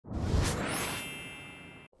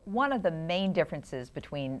One of the main differences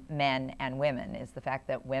between men and women is the fact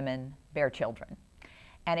that women bear children.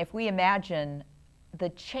 And if we imagine the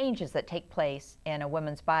changes that take place in a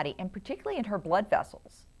woman's body, and particularly in her blood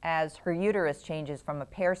vessels, as her uterus changes from a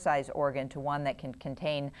pear-sized organ to one that can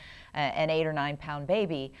contain an 8 or 9 pound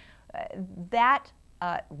baby, that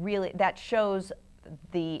shows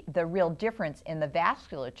the real difference in the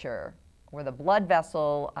vasculature or the blood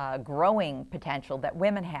vessel growing potential that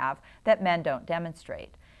women have that men don't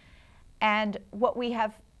demonstrate. And what we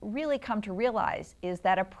have really come to realize is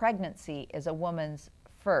that a pregnancy is a woman's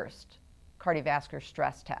first cardiovascular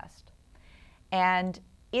stress test. And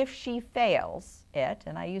if she fails it,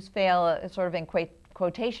 and I use fail sort of in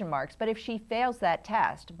quotation marks, but if she fails that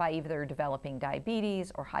test by either developing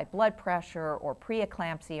diabetes or high blood pressure or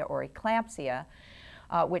preeclampsia or eclampsia,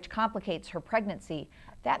 which complicates her pregnancy,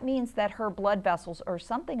 that means that her blood vessels or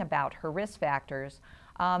something about her risk factors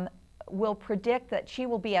will predict that she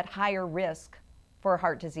will be at higher risk for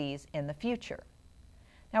heart disease in the future.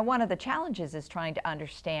 Now, one of the challenges is trying to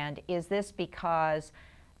understand, is this because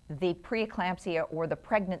the preeclampsia or the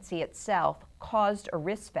pregnancy itself caused a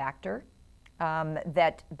risk factor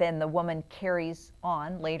that then the woman carries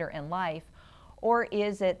on later in life, or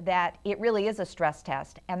is it that it really is a stress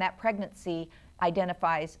test and that pregnancy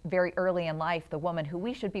identifies very early in life the woman who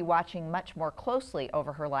we should be watching much more closely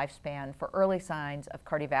over her lifespan for early signs of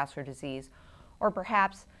cardiovascular disease, or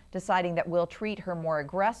perhaps deciding that we'll treat her more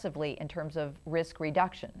aggressively in terms of risk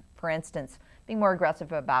reduction. For instance, being more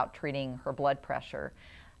aggressive about treating her blood pressure.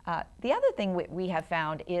 The other thing we have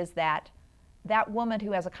found is that that woman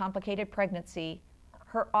who has a complicated pregnancy,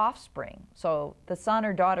 her offspring, so the son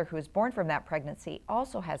or daughter who is born from that pregnancy,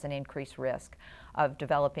 also has an increased risk of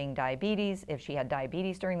developing diabetes, if she had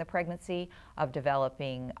diabetes during the pregnancy, of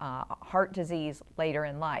developing heart disease later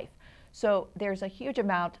in life. So there's a huge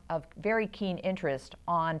amount of very keen interest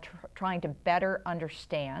on trying to better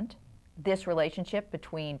understand this relationship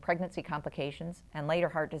between pregnancy complications and later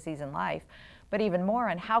heart disease in life, but even more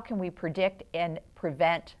on how can we predict and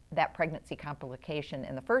prevent that pregnancy complication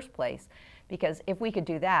in the first place, because if we could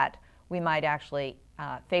do that, we might actually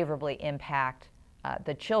favorably impact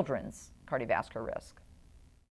the children's cardiovascular risk.